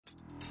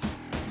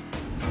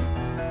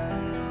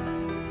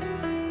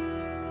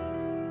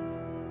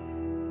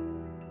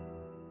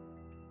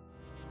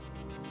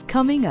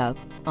Coming up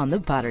on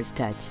the Potter's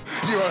Touch.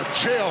 You're a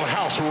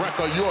jailhouse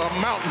wrecker. You're a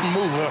mountain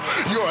mover.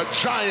 You're a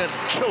giant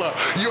killer.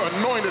 You're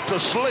anointed to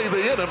slay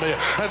the enemy.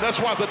 And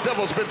that's why the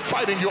devil's been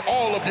fighting you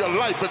all of your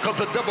life, because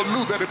the devil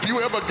knew that if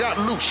you ever got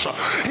loose,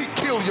 he'd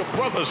kill your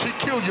brothers, he'd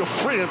kill your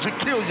friends, he'd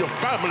kill your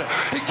family,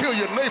 he'd kill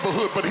your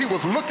neighborhood, but he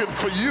was looking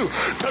for you.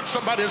 Touch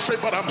somebody and say,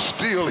 but I'm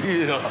still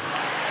here.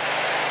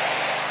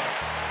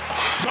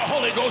 The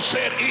Holy Ghost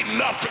said,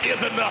 enough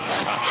is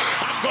enough.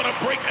 I'm going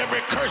to break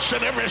every curse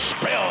and every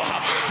spell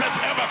that's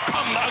ever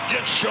come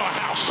against your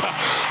house.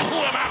 Who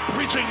am I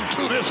preaching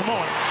to this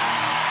morning?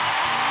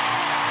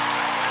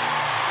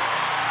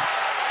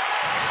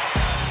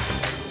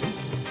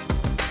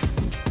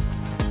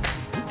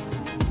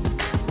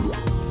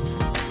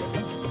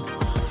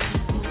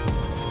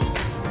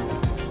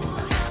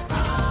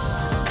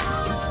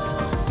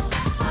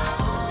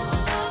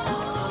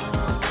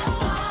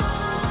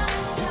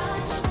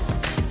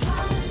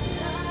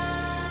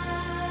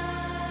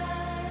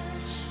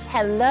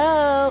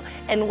 Hello,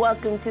 and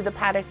welcome to the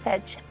Potter's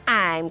Touch.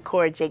 I'm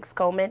Cora Jakes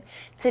Coleman.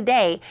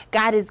 Today,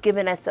 God has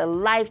given us a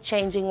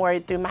life-changing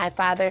word through my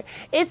Father.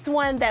 It's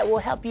one that will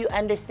help you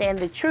understand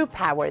the true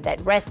power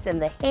that rests in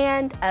the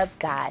hand of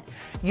God.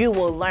 You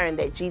will learn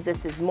that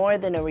Jesus is more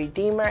than a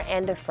redeemer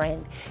and a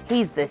friend.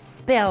 He's the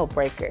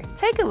Spellbreaker.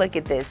 Take a look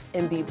at this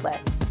and be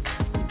blessed.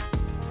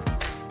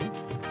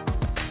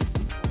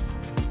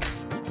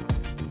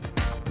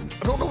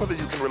 I don't know whether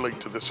you can relate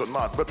to this or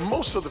not, but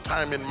most of the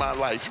time in my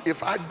life,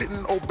 if I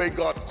didn't obey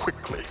God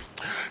quickly,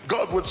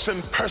 God would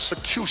send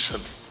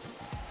persecution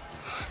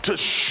to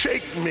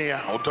shake me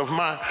out of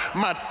my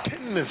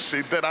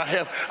tendency that I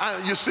have.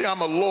 You see,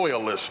 I'm a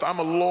loyalist.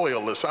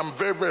 I'm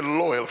very, very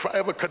loyal. If I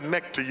ever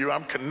connect to you,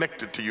 I'm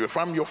connected to you. If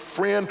I'm your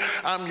friend,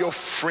 I'm your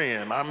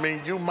friend. I mean,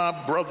 you my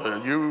brother.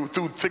 You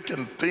through thick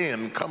and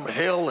thin, come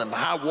hell and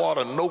high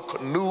water, no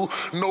canoe,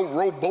 no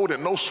rowboat,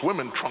 and no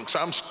swimming trunks.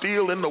 I'm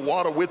still in the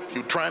water with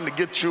you, trying to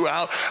get you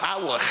out. I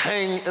will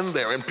hang in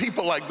there. And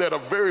people like that are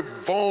very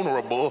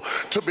vulnerable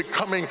to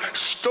becoming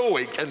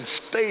stoic and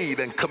staid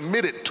and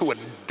committed to a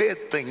dead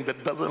thing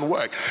that doesn't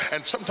work.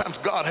 And sometimes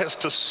God has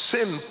to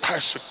send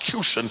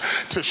persecution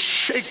to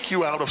shake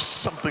you out of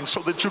something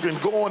so that you can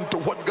go on to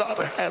what God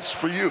has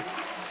for you.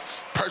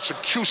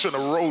 Persecution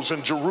arose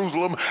in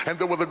Jerusalem, and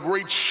there was a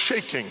great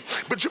shaking.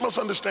 But you must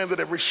understand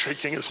that every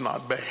shaking is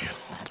not bad.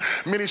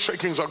 Many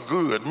shakings are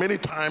good. Many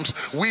times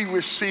we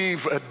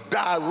receive a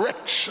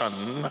direction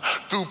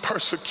through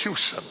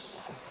persecution.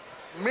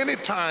 Many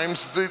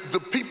times the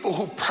people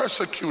who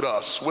persecute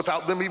us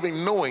without them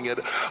even knowing it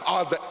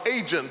are the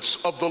agents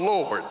of the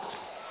Lord.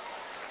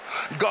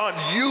 God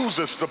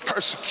uses the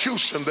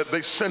persecution that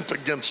they sent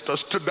against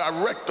us to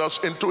direct us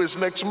into his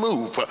next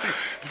move.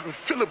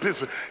 Philip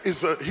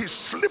he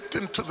slipped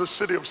into the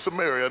city of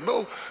Samaria.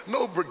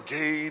 No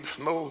brigade,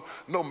 no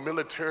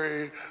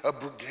military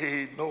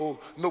brigade, no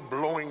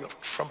blowing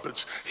of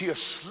trumpets. He has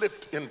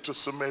slipped into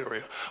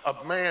Samaria, a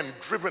man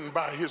driven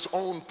by his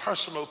own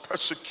personal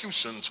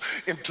persecutions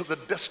into the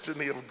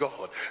destiny of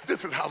God.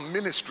 This is how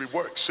ministry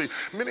works. See,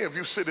 many of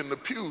you sit in the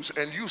pews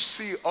and you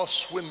see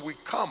us when we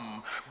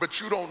come,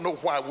 but you don't know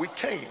why we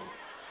came.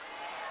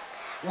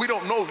 You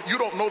don't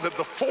know that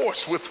the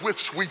force with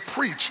which we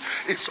preach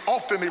is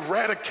often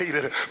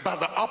eradicated by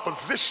the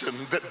opposition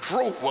that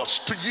drove us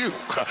to you.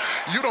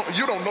 You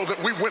don't know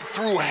that we went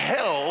through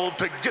hell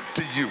to get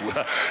to you.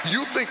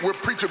 You think we're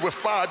preaching with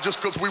fire just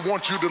because we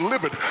want you to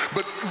live it,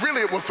 but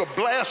really it was the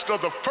blast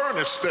of the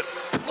furnace that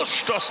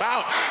pushed us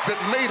out, that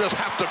made us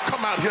have to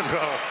come out here.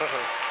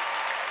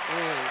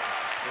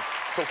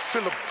 So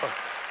Philip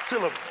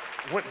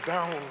went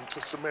down to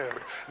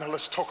Samaria. Now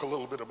let's talk a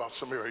little bit about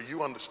Samaria.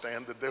 You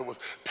understand that there was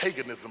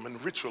paganism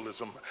and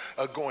ritualism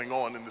going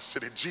on in the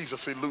city.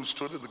 Jesus alludes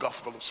to it in the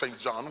Gospel of St.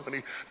 John when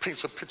he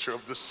paints a picture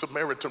of this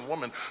Samaritan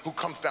woman who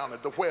comes down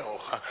at the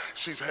well.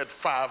 She's had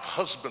 5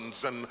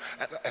 husbands and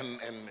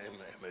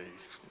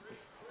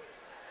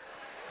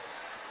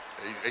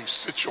a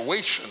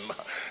situation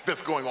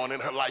that's going on in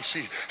her life.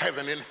 She has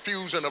an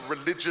infusion of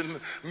religion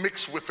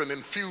mixed with an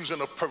infusion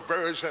of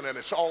perversion, and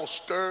it's all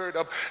stirred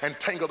up and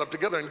tangled up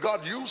together. And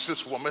God used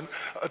this woman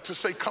to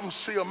say, come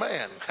see a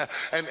man.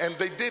 And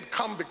they did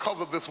come because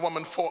of this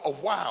woman for a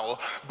while,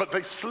 but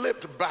they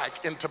slipped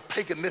back into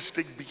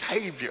paganistic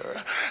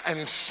behavior.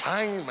 And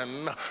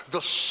Simon,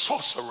 the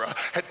sorcerer,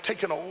 had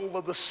taken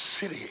over the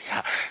city.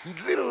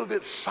 Little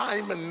did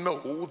Simon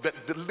know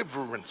that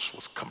deliverance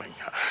was coming.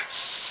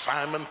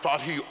 Simon thought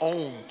he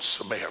owned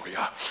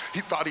Samaria. He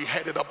thought he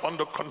had it up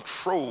under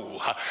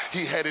control.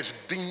 He had his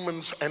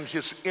demons and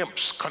his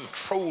imps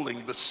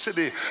controlling the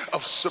city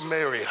of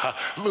Samaria.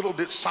 Little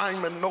did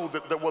Simon know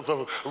that there was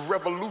a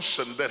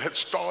revolution that had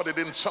started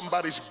in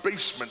somebody's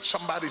basement,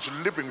 somebody's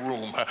living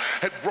room,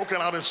 had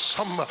broken out in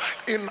some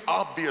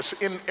inobvious,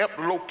 inept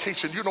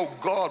location. You know,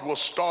 God will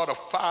start a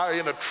fire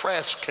in a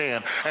trash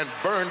can and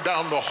burn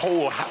down the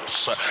whole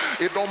house.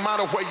 It don't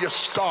matter where you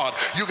start.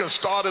 You can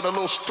start in a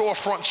little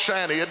storefront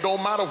shanty. It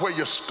don't matter where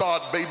you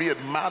start, baby.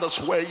 It matters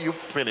where you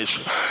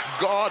finish.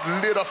 God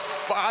lit a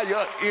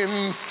fire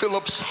in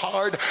Philip's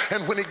heart,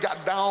 and when he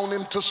got down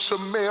into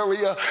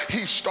Samaria,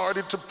 he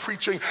started to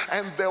preaching,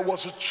 and there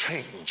was a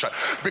change,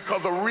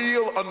 because a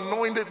real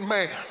anointed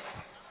man,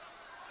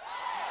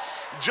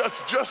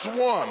 just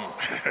one,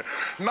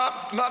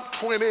 not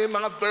 20,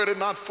 not 30,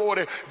 not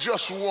 40,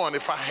 just one.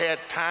 If I had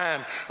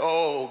time,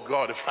 oh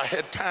God, if I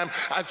had time,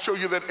 I'd show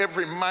you that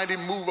every mighty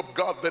move of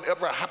God that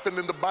ever happened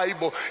in the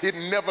Bible, it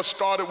never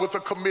started with a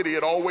committee.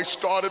 It always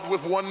started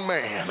with one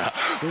man.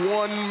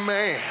 One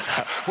man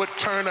would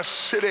turn a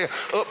city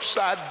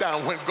upside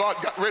down. When God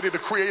got ready to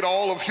create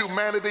all of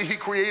humanity, he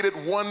created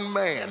one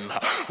man.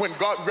 When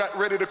God got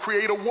ready to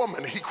create a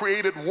woman, he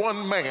created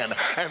one man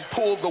and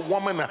pulled the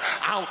woman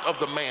out of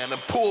the man,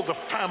 and pull the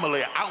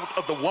family out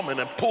of the woman,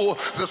 and pull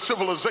the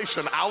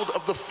civilization out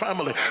of the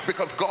family,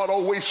 because God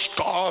always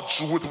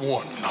starts with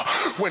one.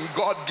 When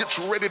God gets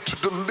ready to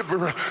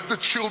deliver the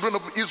children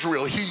of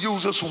Israel, he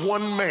uses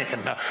one man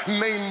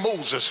named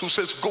Moses, who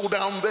says, go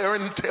down there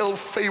and tell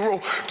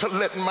Pharaoh to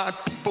let my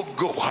people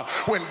go.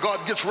 When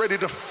God gets ready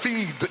to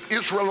feed the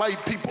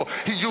Israelite people,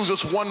 he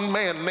uses one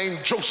man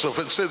named Joseph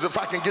and says, if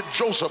I can get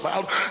Joseph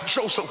out,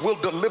 Joseph will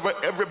deliver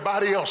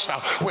everybody else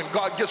out. When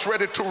God gets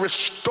ready to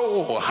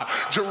restore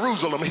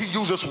Jerusalem, he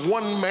uses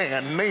one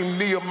man named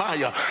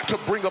Nehemiah to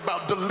bring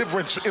about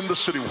deliverance in the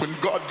city. When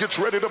God gets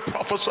ready to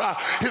prophesy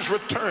his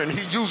return,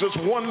 he uses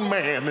one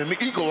man, an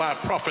eagle-eyed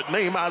prophet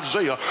named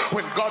Isaiah.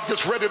 When God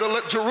gets ready to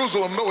let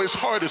Jerusalem know his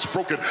heart is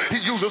broken, he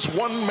uses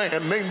one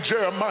man named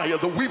Jeremiah,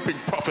 the weeping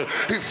prophet.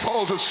 He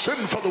falls and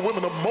send for the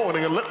women of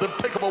mourning and let them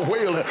take up a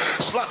wail and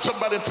slap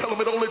somebody and tell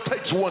them it only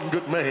takes one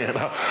good man.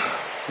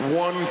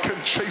 One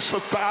can chase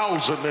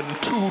 1,000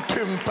 and 2,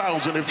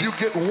 10,000. If you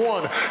get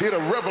one,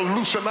 it'll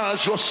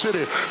revolutionize your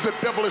city. The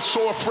devil is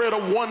so afraid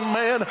of one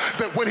man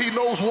that when he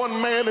knows one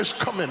man is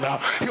coming,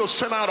 he'll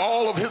send out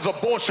all of his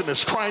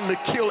abortionists trying to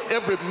kill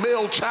every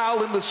male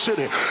child in the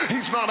city.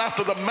 He's not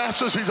after the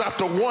masses, he's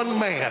after one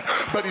man,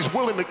 but he's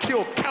willing to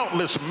kill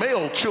countless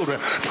male children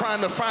trying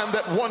to find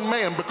that one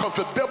man, because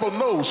the devil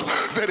knows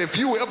that if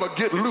you ever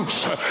get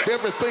loose,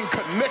 everything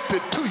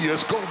connected to you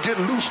is going to get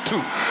loose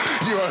too.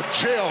 You're a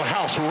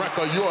jailhouse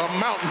wrecker, you're a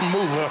mountain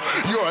mover,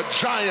 you're a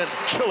giant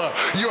killer,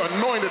 you're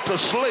anointed to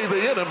slay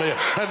the enemy.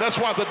 And that's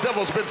why the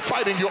devil's been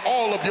fighting you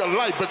all of your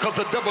life, because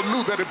the devil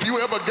knew that if you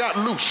ever got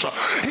loose,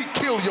 he'd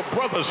kill your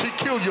brothers, he'd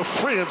kill your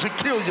friends, he'd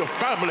kill your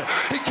family,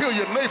 he'd kill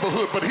your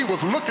neighborhood, but he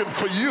was looking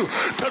for you.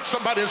 Touch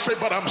somebody and say,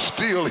 but I'm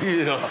still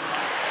here.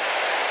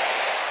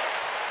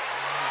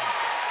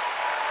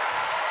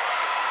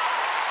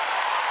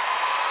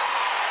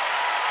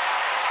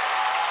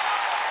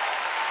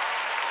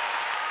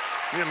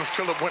 Then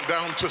Philip went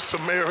down to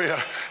Samaria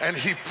and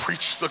he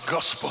preached the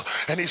gospel,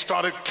 and he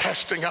started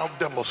casting out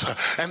devils,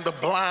 and the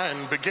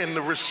blind began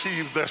to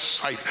receive their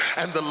sight,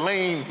 and the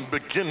lame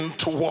began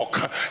to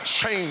walk,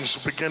 chains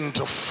began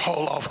to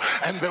fall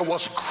off, and there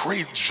was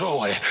great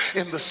joy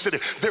in the city.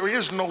 There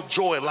is no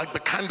joy like the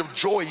kind of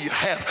joy you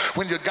have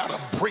when you got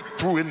a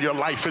breakthrough in your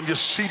life and you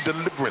see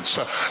deliverance.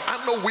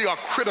 I know we are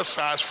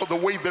criticized for the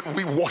way that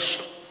we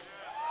worship.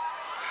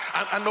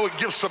 I know it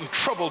gives some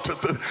trouble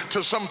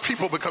to some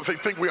people, because they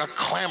think we are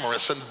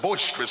clamorous and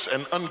boisterous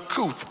and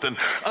uncouth and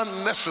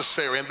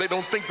unnecessary, and they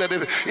don't think that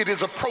it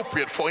is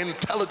appropriate for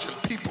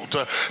intelligent people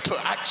to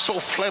act so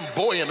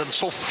flamboyant and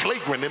so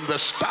flagrant in their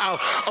style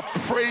of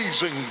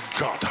praising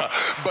God.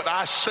 But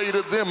I say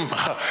to them,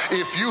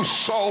 if you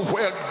saw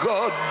where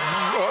God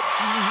brought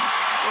you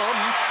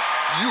from,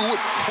 you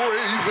would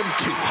praise him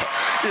too.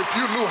 If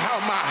you knew how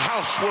my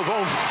house was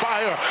on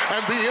fire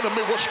and the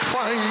enemy was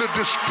trying to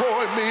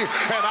destroy me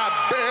and I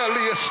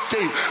barely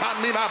escaped. I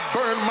mean, I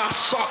burned my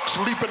socks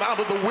leaping out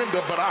of the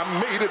window, but I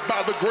made it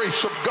by the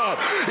grace of God.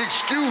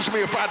 Excuse me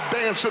if I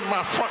dance in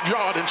my front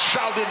yard and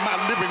shout in my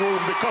living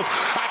room, because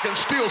I can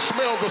still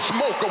smell the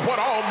smoke of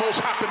what almost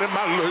happened in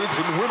my life.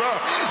 And when I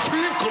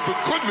think of the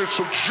goodness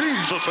of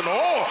Jesus and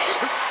all,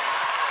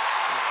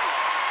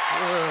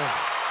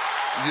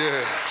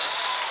 yes.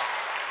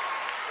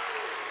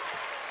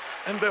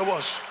 And there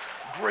was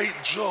great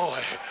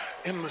joy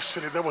in the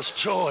city. There was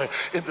joy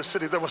in the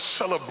city. There was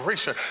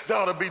celebration. There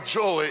ought to be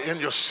joy in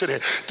your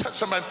city. Touch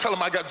somebody and tell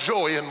them, I got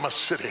joy in my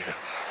city.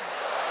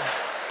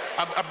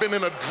 I've been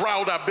in a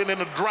drought, I've been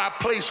in a dry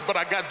place, but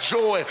I got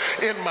joy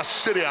in my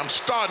city. I'm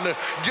starting to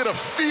get a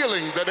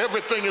feeling that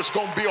everything is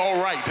going to be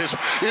all right.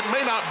 It may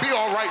not be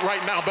all right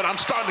right now, but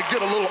I'm starting to get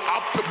a little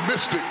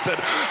optimistic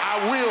that I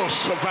will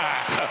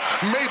survive.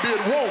 Maybe it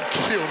won't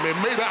kill me.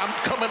 Maybe I'm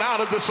coming out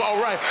of this all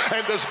right,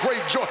 and there's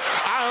great joy.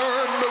 I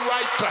earned the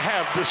right to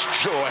have this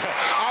joy.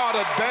 I ought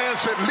to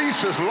dance at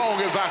least as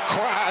long as I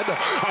cried.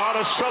 I ought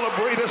to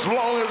celebrate as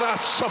long as I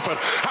suffered.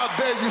 How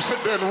dare you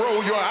sit there and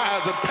roll your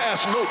eyes and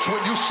pass notes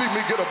when you see me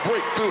get a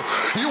breakthrough.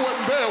 You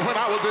weren't there when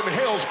I was in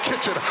Hell's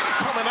Kitchen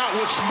coming out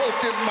with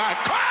smoke in my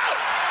car.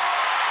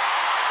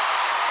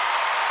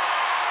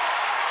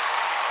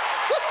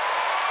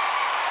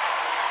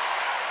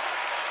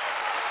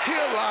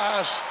 Here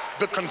lies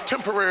the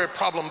contemporary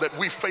problem that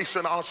we face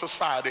in our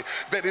society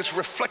that is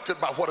reflected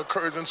by what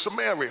occurs in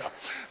Samaria.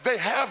 They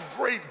have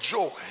great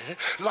joy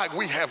like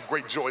we have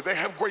great joy. They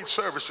have great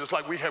services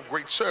like we have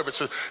great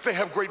services. They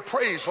have great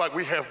praise like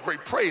we have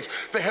great praise.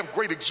 They have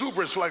great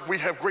exuberance like we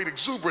have great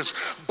exuberance.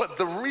 But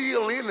the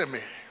real enemy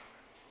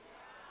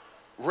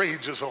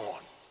rages on.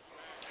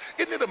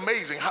 Isn't it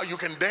amazing how you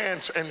can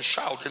dance and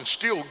shout and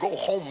still go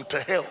home to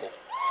hell?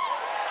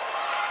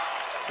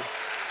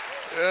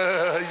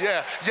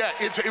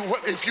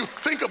 If you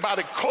think about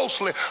it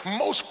closely,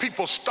 most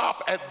people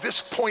stop at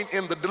this point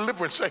in the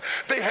deliverance.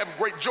 They have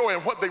great joy,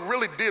 and what they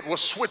really did was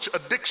switch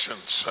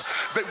addictions.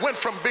 They went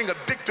from being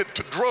addicted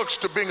to drugs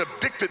to being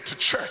addicted to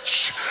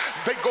church.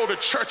 They go to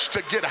church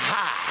to get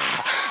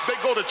high.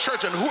 They go to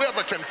church, and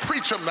whoever can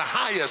preach them the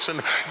highest and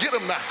get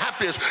them the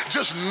happiest,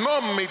 just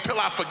numb me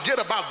till I forget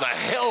about the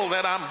hell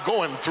that I'm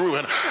going through.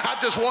 And I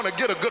just want to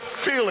get a good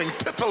feeling,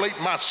 titillate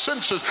my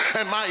senses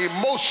and my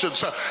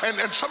emotions. And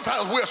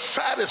sometimes we're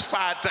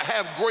satisfied to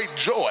have great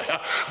joy,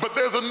 but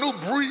there's a new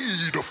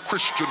breed of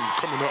Christian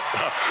coming up.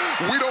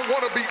 We don't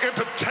want to be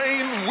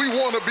entertained, we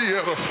want to be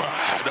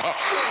edified.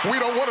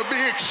 We don't want to be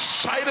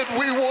excited,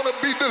 we want to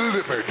be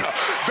delivered.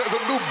 There's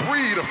a new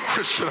breed of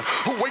Christian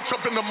who wakes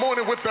up in the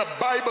morning with the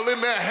Bible in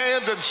their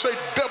hands and say,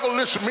 devil,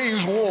 this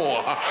means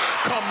war.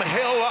 Come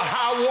hell or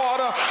high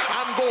water,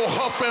 I'm going to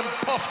huff and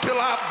puff till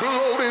I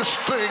blow this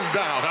thing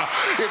down.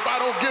 If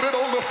I don't get it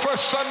on the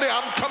first Sunday,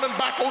 I'm coming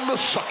back on the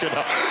second.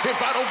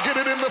 If I don't get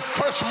it in the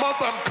first month,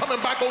 I'm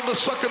coming back on the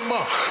second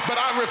month. But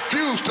I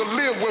refuse to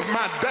live with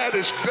my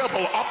daddy's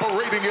devil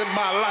operating in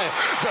my life.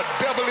 The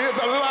devil is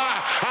a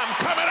lie. I'm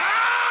coming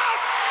out.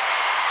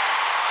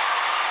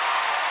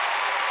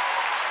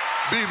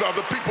 These are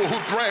the people who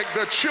drag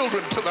their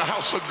children to the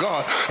house of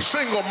God.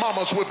 Single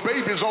mamas with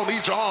babies on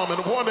each arm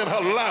and one in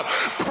her lap,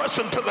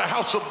 pressing to the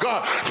house of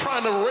God,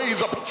 trying to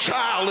raise up a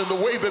child in the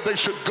way that they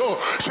should go,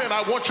 saying,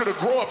 I want you to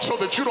grow up so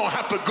that you don't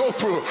have to go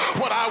through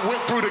what I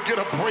went through to get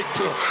a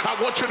breakthrough. I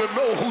want you to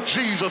know who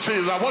Jesus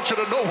is. I want you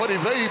to know what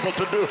he's able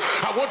to do.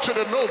 I want you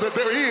to know that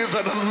there is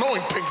an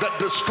anointing that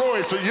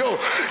destroys the yoke.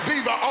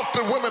 These are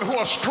often women who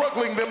are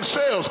struggling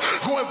themselves,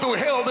 going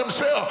through hell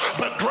themselves,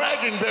 but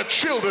dragging their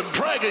children,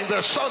 dragging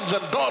their sons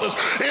and daughters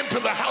into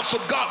the house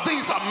of God.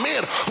 These are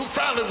men who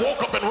finally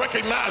woke up and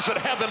recognized that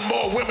having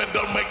more women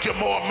don't make you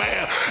more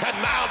man. And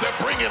now they're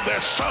bringing their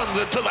sons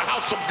into the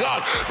house of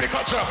God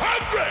because they're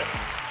hungry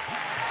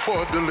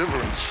for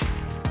deliverance.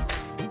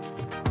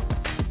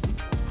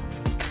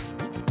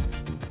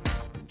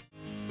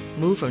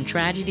 Move from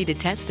tragedy to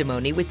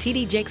testimony with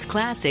T.D. Jakes'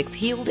 classics,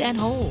 Healed and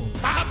Whole.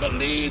 I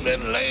believe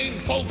in lame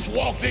folks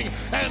walking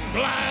and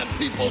blind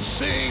people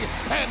seeing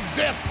and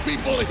deaf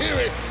people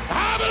hearing.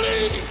 I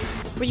believe.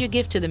 For your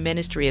gift to the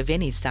ministry of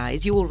any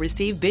size, you will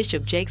receive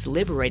Bishop Jakes'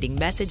 liberating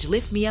message,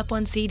 Lift Me Up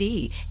on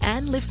CD,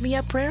 and Lift Me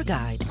Up prayer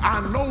guide. I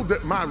know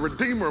that my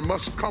Redeemer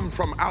must come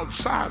from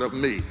outside of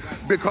me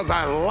because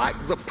I lack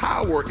the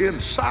power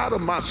inside of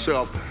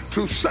myself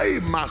to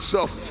save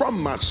myself from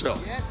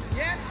myself. Yes,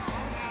 yes.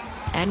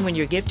 And when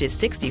your gift is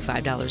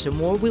 $65 or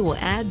more, we will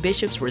add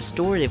Bishop's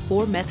restorative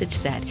 4-message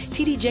set,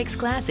 T.D. Jakes'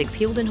 classics,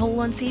 Healed and Whole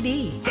on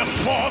CD.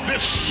 Before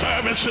this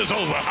service is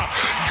over,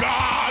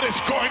 God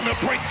is going to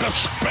break the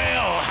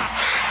spell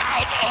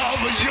out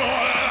of your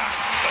life.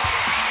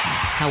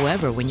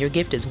 However, when your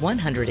gift is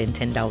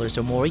 $110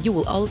 or more, you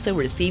will also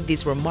receive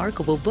these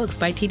remarkable books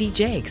by T.D.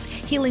 Jakes,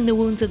 Healing the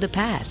Wounds of the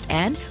Past,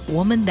 and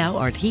Woman, Thou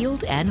Art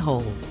Healed and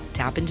Whole.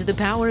 Tap into the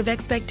power of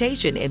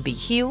expectation and be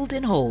healed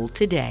and whole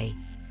today.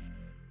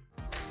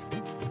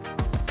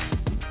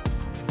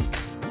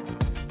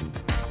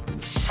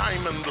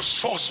 Simon the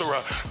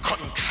sorcerer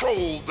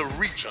controlled the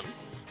region.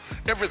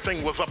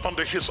 Everything was up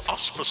under his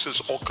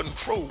auspices or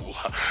control.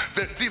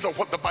 These are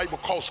what the Bible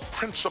calls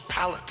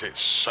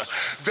principalities.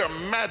 They're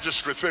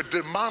magistrates, they're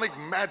demonic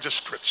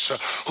magistrates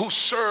who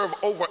serve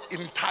over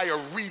entire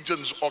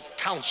regions or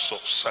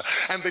councils.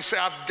 And they say,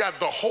 I've got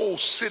the whole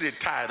city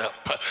tied up.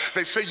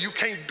 They say, you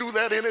can't do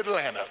that in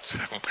Atlanta.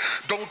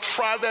 Don't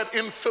try that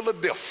in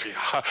Philadelphia.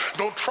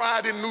 Don't try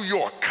it in New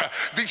York.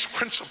 These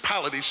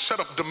principalities set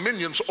up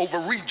dominions over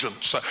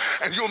regions.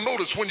 And you'll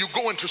notice when you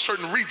go into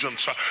certain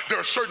regions, there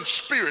are certain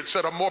spirits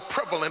that are more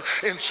prevalent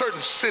in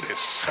certain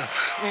cities.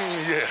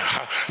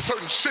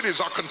 Certain cities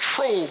are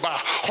controlled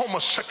by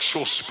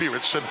homosexual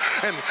spirits, and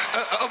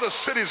other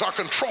cities are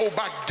controlled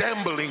by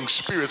gambling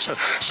spirits, and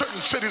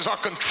certain cities are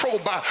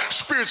controlled by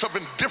spirits of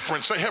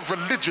indifference. They have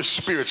religious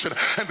spirits,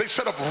 and they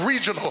set up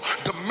regional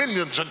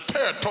dominions and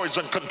territories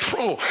and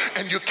control,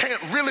 and you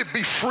can't really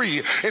be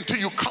free until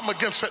you come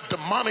against that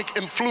demonic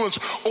influence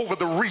over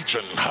the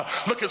region.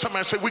 Look at somebody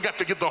and say, we got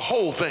to get the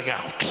whole thing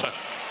out.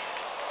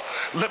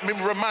 Let me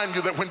remind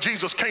you that when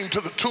Jesus came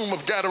to the tomb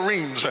of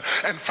Gadarenes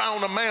and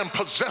found a man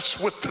possessed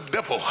with the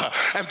devil,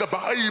 and the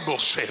Bible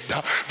said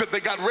that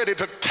they got ready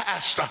to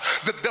cast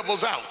the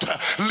devils out.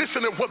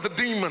 Listen to what the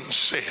demons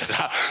said.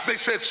 They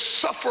said,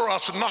 suffer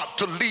us not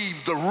to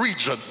leave the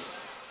region.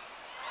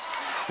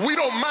 We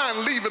don't mind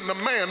leaving the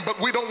man, but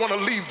we don't want to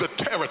leave the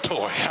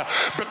territory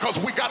because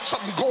we got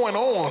something going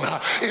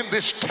on in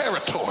this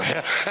territory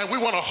and we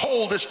want to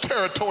hold this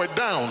territory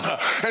down.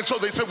 And so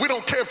they said, we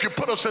don't care if you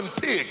put us in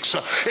pigs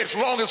as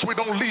long as we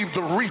don't leave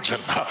the region.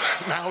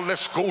 Now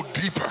let's go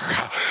deeper.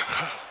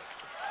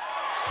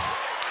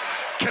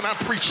 Can I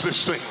preach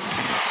this thing?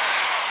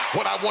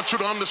 What I want you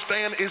to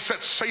understand is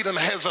that Satan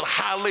has a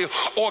highly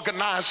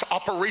organized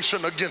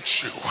operation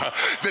against you.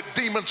 The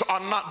demons are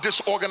not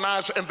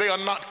disorganized and they are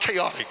not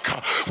chaotic.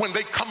 When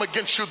they come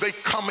against you, they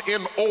come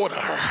in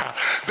order.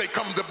 They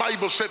come, the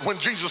Bible said when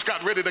Jesus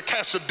got ready to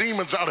cast the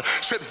demons out,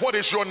 said, what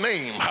is your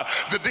name?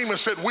 The demon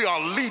said, we are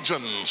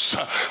legions.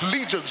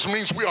 Legions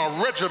means we are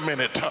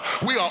regimented.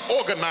 We are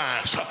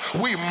organized.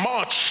 We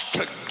march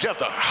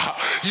together.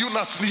 You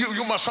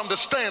must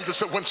understand this,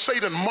 that when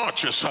Satan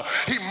marches,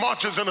 he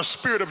marches in a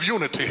spirit of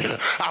unity.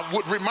 I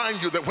would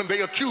remind you that when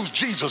they accused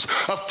Jesus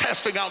of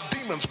casting out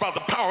demons by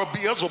the power of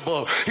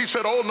Beelzebub, he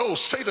said, oh no,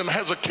 Satan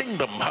has a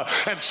kingdom,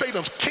 and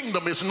Satan's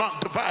kingdom is not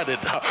divided.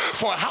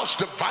 For a house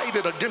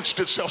divided against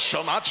itself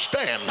shall not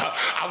stand.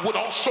 I would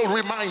also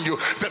remind you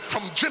that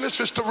from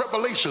Genesis to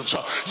Revelations,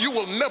 you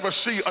will never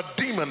see a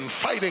demon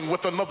fighting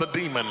with another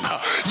demon.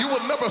 You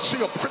will never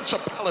see a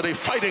principality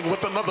fighting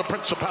with another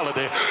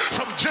principality.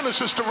 From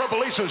Genesis to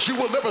Revelations, you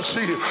will never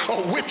see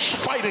a witch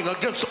fighting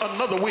against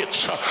another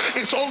witch.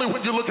 It's only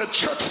when you look at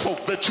church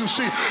folk that you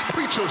see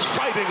preachers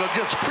fighting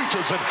against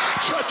preachers and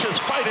churches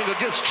fighting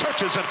against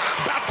churches and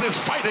Baptists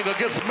fighting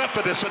against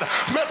Methodists and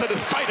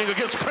Methodists fighting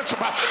against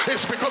principalities.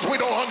 It's because we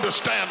don't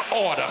understand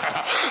order.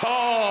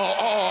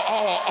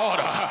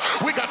 Order.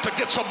 We got to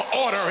get some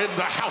order in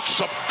the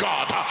house of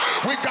God.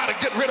 We got to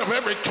get rid of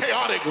every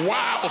chaotic,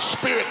 wild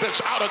spirit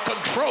that's out of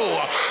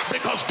control,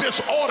 because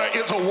disorder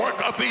is a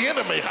work of the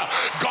enemy.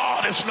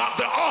 God is not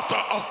the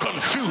author of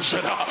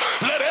confusion.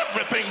 Let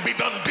everything be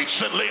done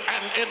decently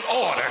and in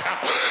order.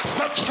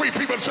 Such three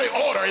people say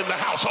order in the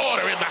house,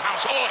 order in the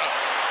house, order.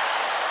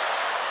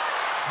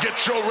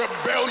 Get your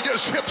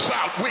rebellious hips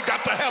out. We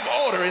got to have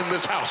order in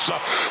this house.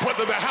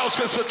 Whether the house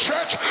is a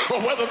church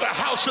or whether the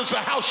house is a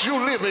house you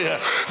live in,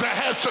 there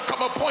has to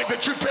come a point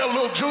that you tell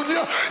little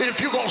Junior, if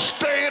you're going to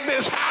stay in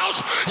this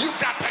house, you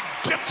got to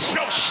get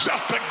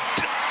yourself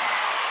together.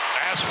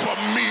 As for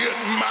me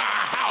and my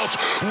house,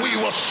 we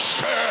will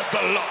serve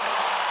the Lord.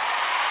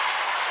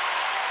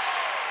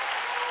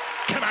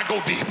 Can I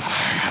go deeper?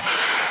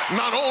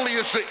 Not only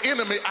is the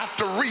enemy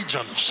after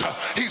regions,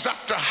 he's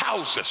after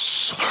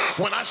houses.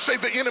 When I say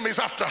the enemy's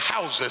after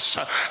houses,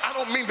 I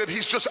don't mean that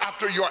he's just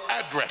after your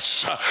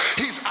address.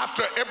 He's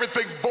after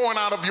everything born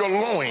out of your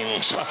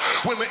loins.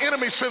 When the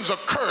enemy sends a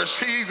curse,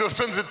 he either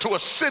sends it to a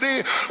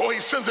city or he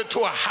sends it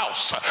to a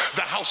house.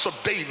 The house of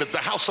David, the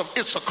house of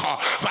Issachar,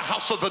 the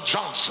house of the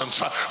Johnsons,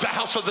 the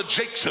house of the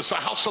Jakeses, the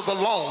house of the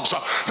Longs,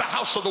 the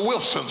house of the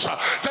Wilsons.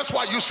 That's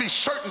why you see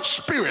certain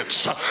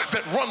spirits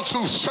that run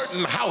through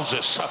certain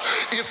houses.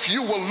 If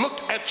you will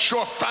look at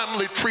your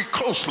family tree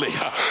closely,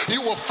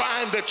 you will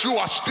find that you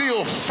are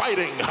still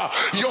fighting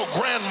your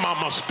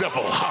grandmama's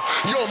devil,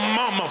 your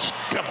mama's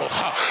devil.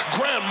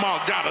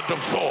 Grandma got a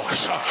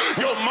divorce,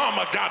 your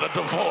mama got a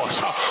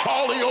divorce,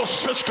 all of your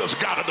sisters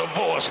got a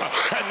divorce,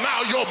 and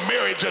now your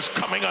marriage is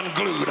coming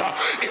unglued.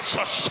 It's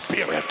a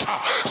spirit.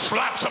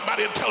 Slap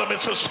somebody and tell them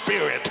it's a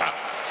spirit.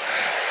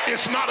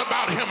 It's not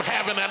about him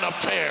having an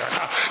affair.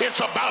 It's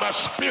about a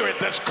spirit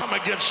that's come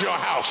against your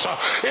house.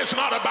 It's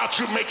not about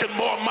you making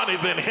more money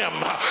than him.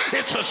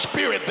 It's a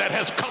spirit that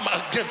has come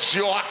against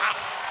your house.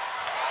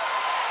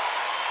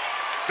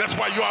 That's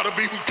why you ought to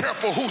be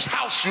careful whose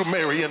house you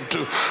marry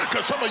into,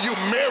 because some of you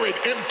married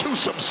into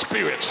some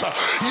spirits.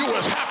 You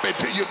was happy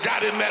till you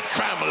got in that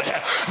family.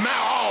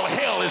 Now all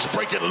hell is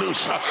breaking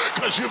loose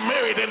because you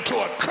married into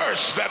a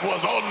curse that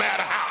was on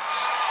that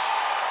house.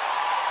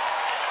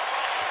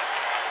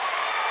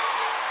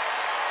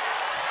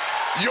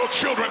 Your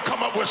children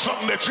come up with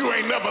something that you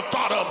ain't never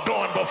thought of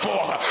doing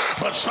before,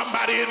 but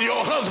somebody in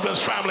your husband's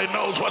family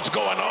knows what's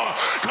going on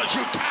because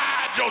you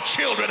tied your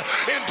children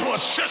into a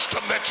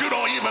system that you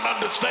don't even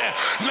understand.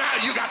 Now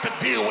you got to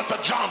deal with a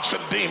Johnson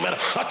demon,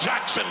 a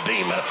Jackson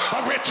demon, a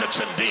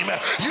Richardson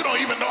demon. You don't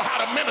even know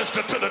how to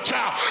minister to the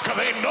child because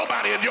ain't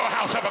nobody in your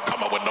house ever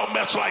come up with no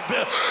mess like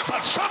this,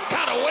 but some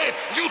kind of way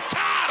you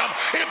tied them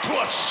into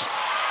a...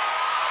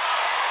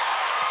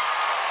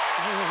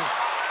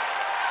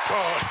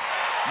 God.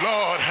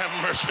 Lord have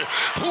mercy.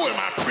 Who am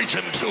I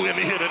preaching to in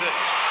here today?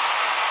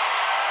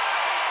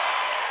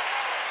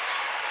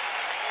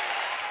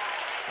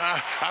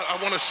 I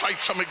want to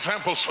cite some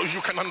examples so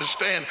you can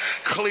understand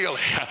clearly.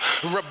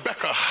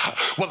 Rebecca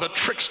was a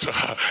trickster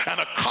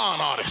and a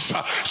con artist.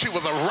 She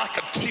was a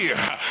racketeer.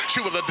 She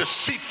was a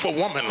deceitful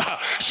woman.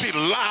 She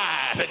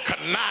lied and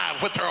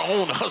connived with her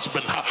own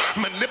husband,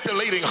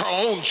 manipulating her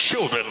own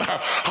children.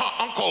 Her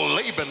uncle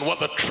Laban was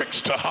a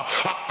trickster,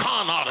 a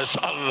con artist,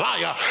 a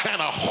liar,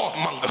 and a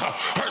whoremonger.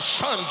 Her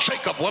son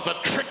Jacob was a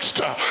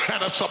trickster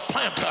and a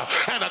supplanter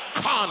and a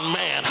con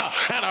man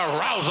and a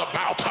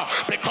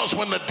rouseabout, because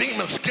when the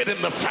demons get get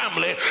in the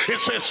family, it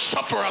says,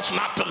 suffer us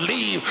not to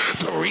leave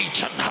the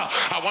region.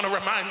 I want to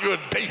remind you of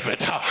David,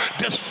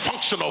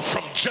 dysfunctional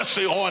from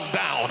Jesse on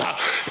down,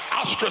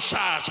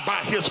 ostracized by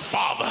his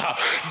father.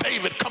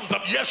 David comes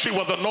up, yes, he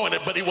was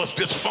anointed, but he was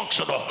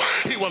dysfunctional.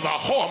 He was a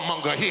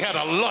whoremonger. He had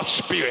a lust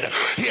spirit.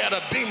 He had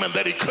a demon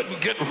that he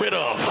couldn't get rid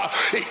of.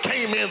 It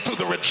came in through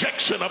the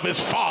rejection of his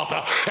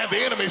father, and the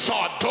enemy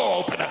saw a door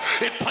open.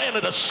 It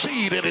planted a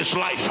seed in his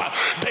life.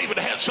 David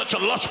had such a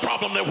lust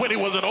problem that when he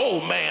was an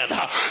old man,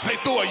 they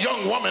threw a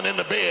young woman in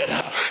the bed,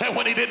 and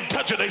when he didn't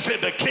touch her, they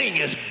said the king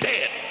is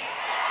dead.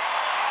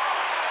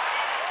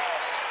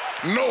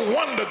 No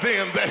wonder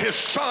then that his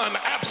son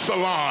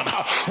Absalom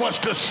was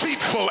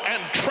deceitful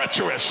and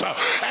treacherous,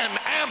 and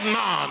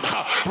Amnon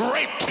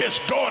raped his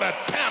daughter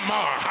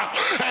Tamar,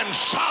 and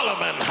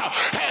Solomon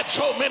had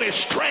so many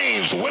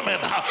strange women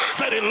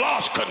that he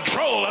lost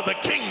control of the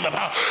kingdom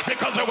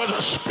because there was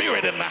a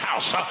spirit in the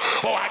house.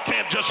 Oh, I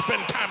can't just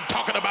spend time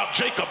talking about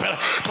Jacob and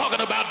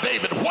talking about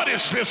David. What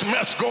is this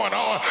mess going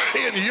on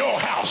in your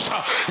house?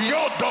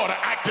 Your daughter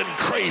acting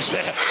crazy,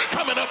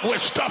 coming up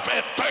with stuff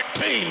at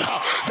 13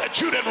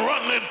 that you didn't run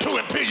into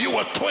until you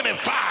were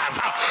 25.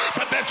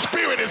 But that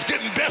spirit is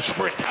getting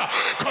desperate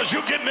because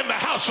you're getting in the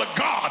house of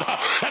God,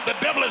 and the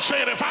devil is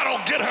saying, if I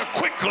don't get her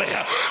quickly,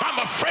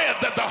 I'm afraid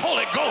that the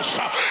Holy Ghost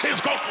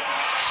is going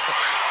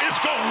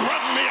to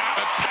run me out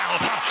of town.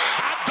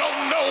 I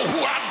don't know who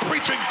I'm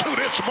preaching to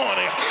this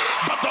morning,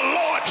 but the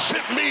Lord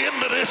sent me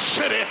into this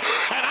city,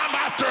 and I'm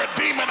after a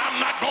demon. I'm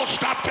not going to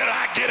stop till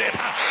I get it.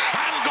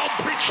 I'm going to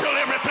preach till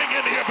everything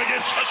in here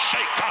begins to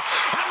shake.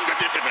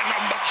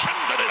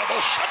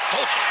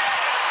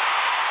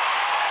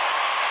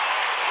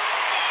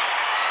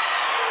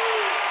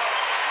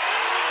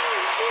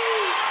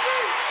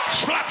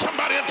 Slap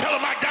somebody and tell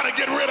them I got to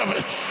get rid of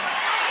it.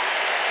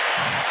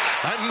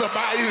 And the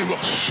Bible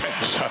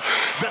says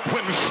that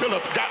when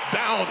Philip got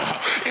down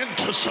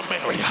into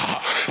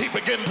Samaria, he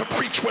began to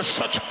preach with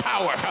such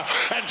power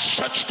and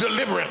such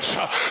deliverance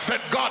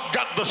that God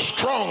got the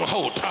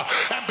stronghold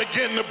and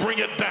began to bring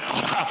it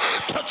down.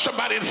 Touch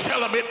somebody and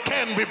tell them it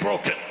can be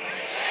broken.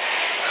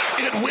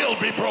 It will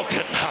be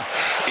broken.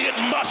 It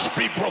must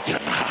be broken.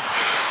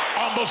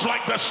 Almost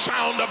like the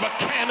sound of a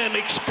cannon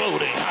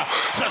exploding,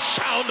 the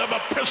sound of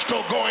a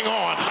pistol going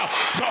on.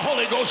 The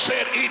Holy Ghost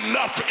said,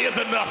 enough is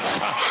enough.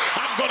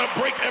 I'm going to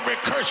break every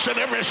curse and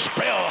every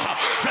spell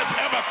that's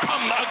ever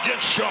come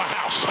against your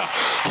house.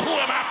 Who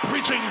am I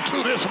preaching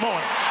to this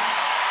morning?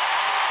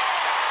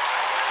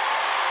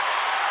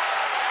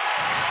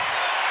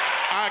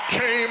 I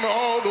came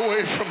all the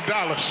way from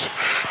Dallas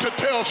to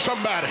tell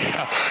somebody,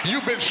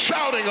 you've been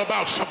shouting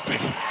about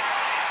something.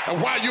 And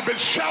while you've been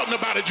shouting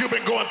about it, you've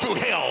been going through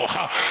hell.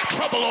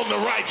 Trouble on the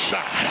right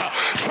side,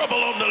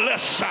 trouble on the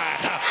left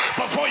side.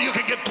 Before you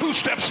can get 2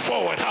 steps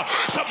forward,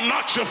 something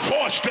knocks you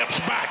 4 steps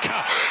back.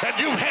 And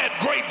you've had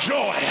great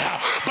joy,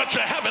 but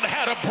you haven't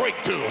had a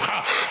breakthrough.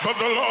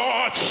 But the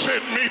Lord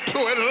sent me to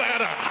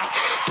Atlanta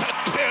to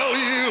tell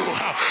you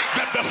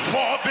that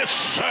before this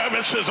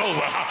service is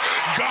over,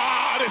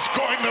 God is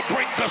going to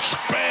break the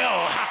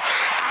spell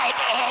out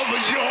of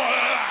your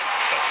life.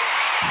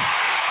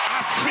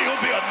 I feel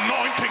the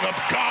anointing of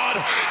God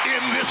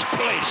in this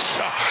place.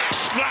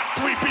 Slap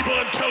 3 people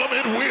and tell them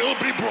it will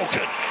be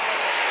broken.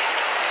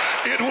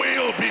 It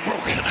will be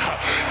broken.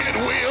 It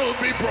will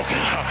be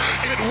broken.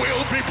 It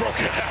will be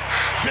broken.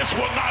 This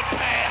will not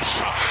pass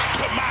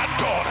to my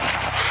daughter.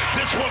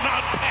 This will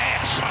not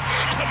pass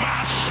to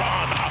my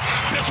son.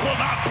 This will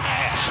not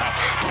pass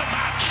to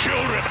my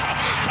children.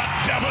 The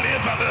devil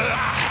is a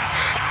lie.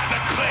 I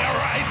declare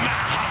right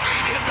now,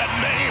 in the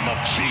name of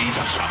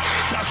Jesus,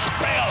 the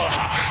spell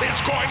is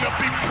going to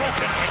be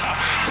broken.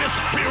 This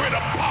spirit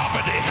of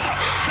poverty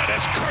that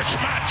has cursed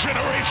my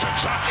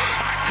generations,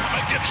 I come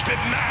against it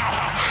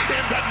now.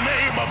 In the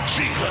name of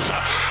Jesus,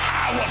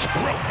 I was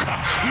broke.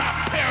 My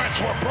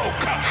parents were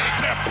broke.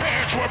 Their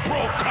parents were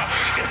broke.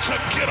 It's a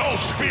ghetto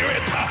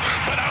spirit,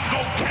 but I'm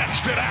going to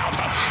cast it out.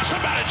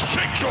 Somebody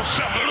shake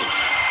yourself loose.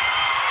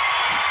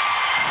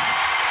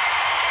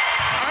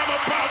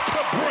 About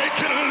to break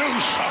it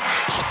loose.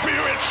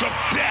 Spirits of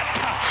death,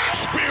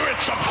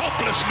 spirits of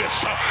hopelessness,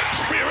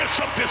 spirits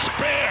of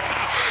despair,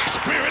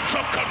 spirits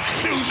of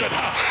confusion.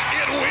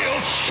 It will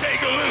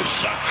shake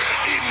loose.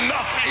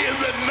 Enough is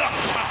enough.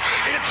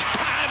 It's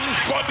time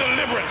for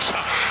deliverance.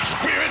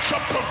 Spirits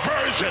of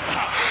perversion,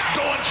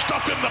 doing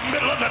stuff in the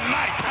middle of the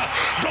night.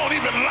 Don't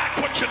even like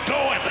what you're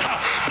doing,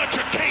 but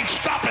you can't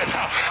stop it,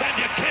 and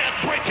you can't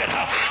break it.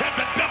 And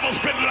the devil's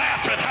been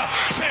laughing,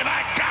 saying,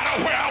 I got her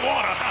where I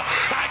want her.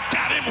 I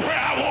got him where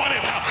I want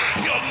him.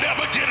 He'll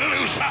never get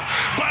loose.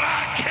 But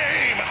I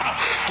came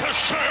to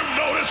serve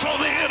notice on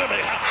the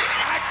enemy.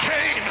 I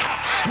came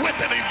with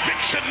an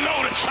eviction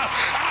notice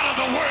out of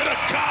the word of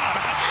God.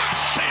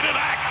 Satan,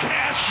 I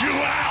cast you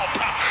out.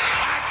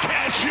 I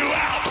cast you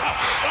out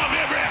of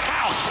every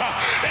house,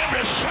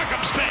 every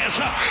circumstance,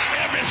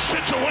 every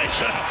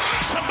situation.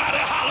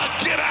 Somebody holler,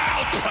 get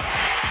out.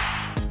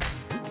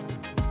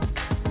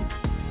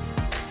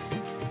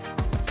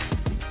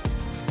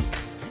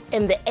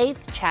 In the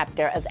 8th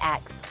chapter of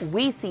Acts,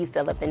 we see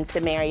Philip in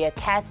Samaria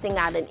casting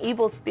out an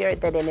evil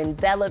spirit that had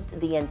enveloped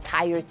the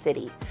entire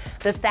city.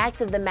 The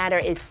fact of the matter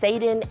is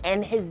Satan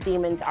and his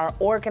demons are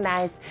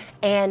organized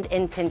and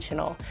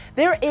intentional.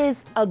 There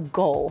is a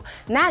goal,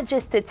 not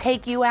just to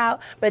take you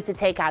out, but to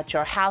take out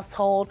your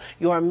household,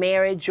 your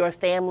marriage, your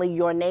family,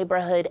 your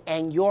neighborhood,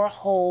 and your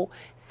whole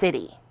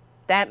city.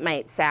 That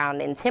might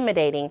sound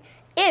intimidating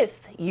if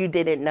you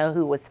didn't know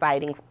who was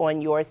fighting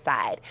on your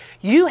side.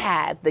 You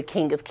have the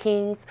King of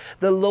Kings,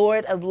 the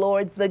Lord of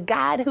Lords, the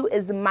God who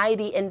is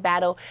mighty in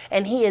battle,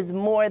 and he is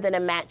more than a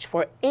match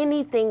for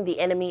anything the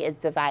enemy is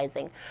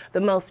devising.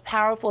 The most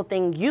powerful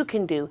thing you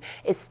can do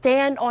is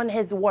stand on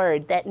his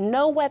word that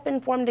no weapon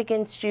formed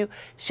against you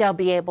shall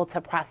be able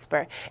to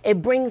prosper.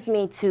 It brings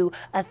me to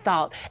a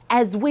thought.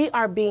 As we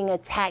are being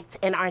attacked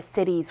in our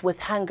cities with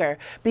hunger,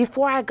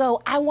 before I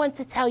go, I want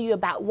to tell you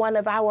about one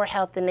of our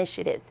health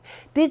initiatives.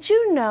 Did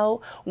you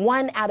know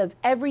 1 out of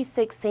every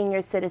 6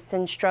 senior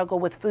citizens struggle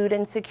with food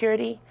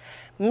insecurity?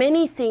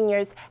 Many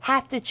seniors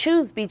have to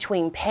choose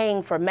between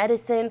paying for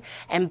medicine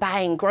and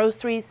buying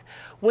groceries.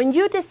 When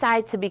you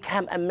decide to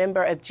become a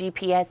member of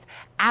GPS,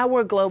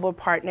 our global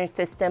partner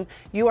system,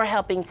 you are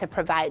helping to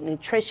provide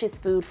nutritious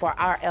food for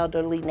our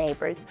elderly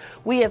neighbors.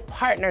 We have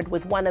partnered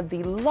with one of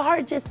the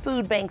largest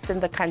food banks in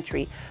the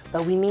country,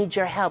 but we need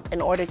your help in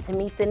order to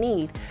meet the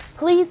need.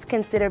 Please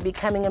consider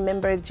becoming a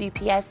member of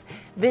GPS.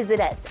 Visit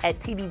us at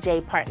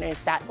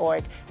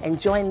tdjpartners.org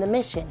and join the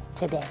mission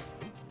today.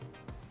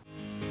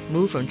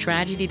 Move from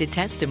tragedy to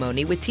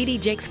testimony with TD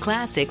Jakes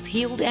Classics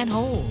Healed and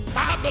Whole.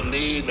 I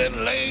believe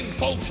in lame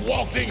folks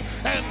walking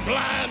and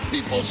blind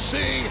people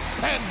seeing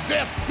and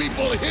deaf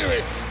people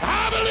hearing.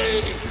 I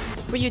believe.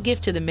 For your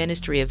gift to the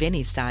ministry of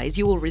any size,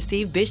 you will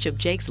receive Bishop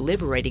Jakes'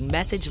 liberating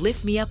message,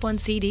 Lift Me Up on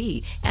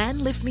CD,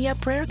 and Lift Me Up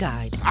prayer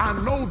guide. I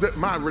know that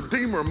my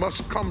Redeemer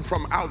must come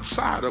from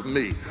outside of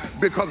me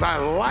because I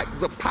lack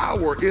the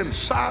power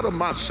inside of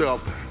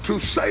myself to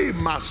save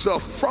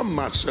myself from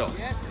myself.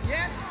 Yes,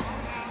 yes.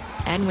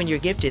 And when your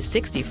gift is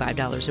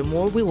 $65 or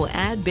more, we will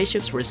add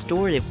Bishop's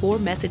restorative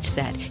 4-message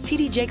set,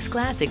 TD Jakes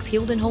Classics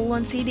Healed and Whole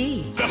on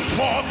CD.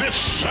 Before this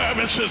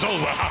service is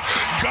over,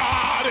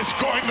 God is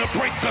going to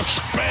break the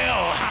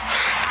spell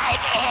out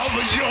of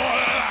your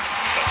life.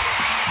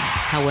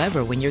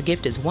 However, when your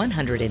gift is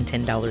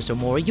 $110 or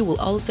more, you will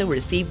also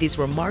receive these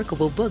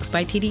remarkable books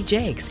by TD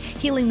Jakes,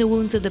 Healing the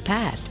Wounds of the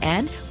Past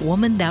and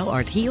Woman, Thou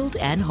Art Healed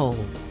and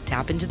Whole.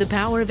 Tap into the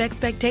power of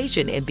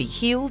expectation and be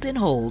healed and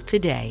whole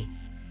today.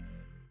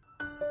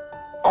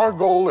 Our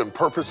goal and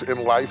purpose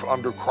in life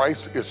under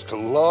Christ is to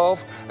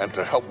love and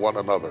to help one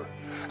another.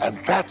 And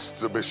that's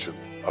the mission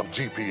of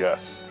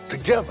GPS.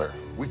 Together,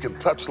 we can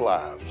touch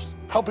lives,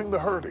 helping the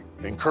hurting,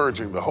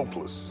 encouraging the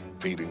hopeless,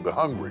 feeding the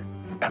hungry,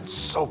 and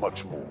so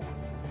much more.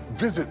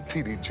 Visit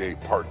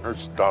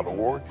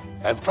tdjpartners.org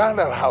and find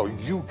out how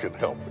you can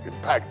help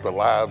impact the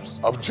lives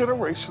of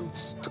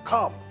generations to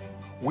come.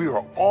 We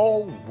are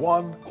all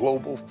one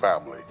global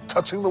family,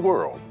 touching the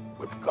world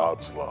with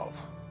God's love.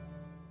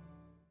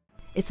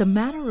 It's a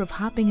matter of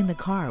hopping in the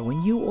car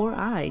when you or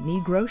I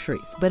need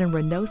groceries. But in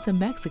Reynosa,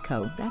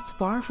 Mexico, that's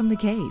far from the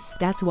case.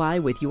 That's why,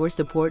 with your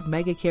support,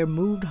 MegaCare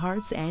moved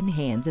hearts and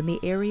hands in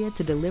the area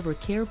to deliver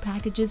care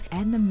packages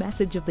and the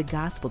message of the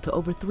gospel to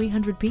over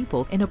 300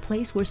 people in a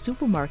place where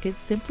supermarkets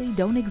simply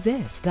don't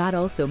exist. God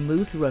also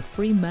moved through a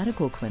free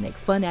medical clinic,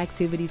 fun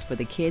activities for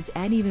the kids,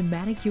 and even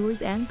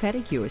manicures and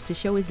pedicures to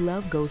show his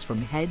love goes from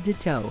head to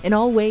toe. In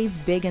all ways,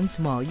 big and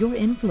small, your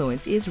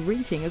influence is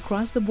reaching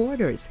across the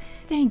borders.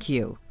 Thank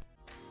you.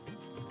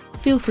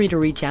 Feel free to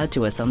reach out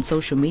to us on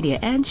social media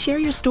and share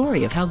your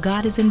story of how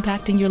God is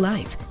impacting your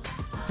life.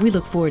 We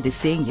look forward to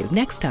seeing you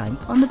next time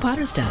on The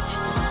Potter's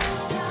Touch.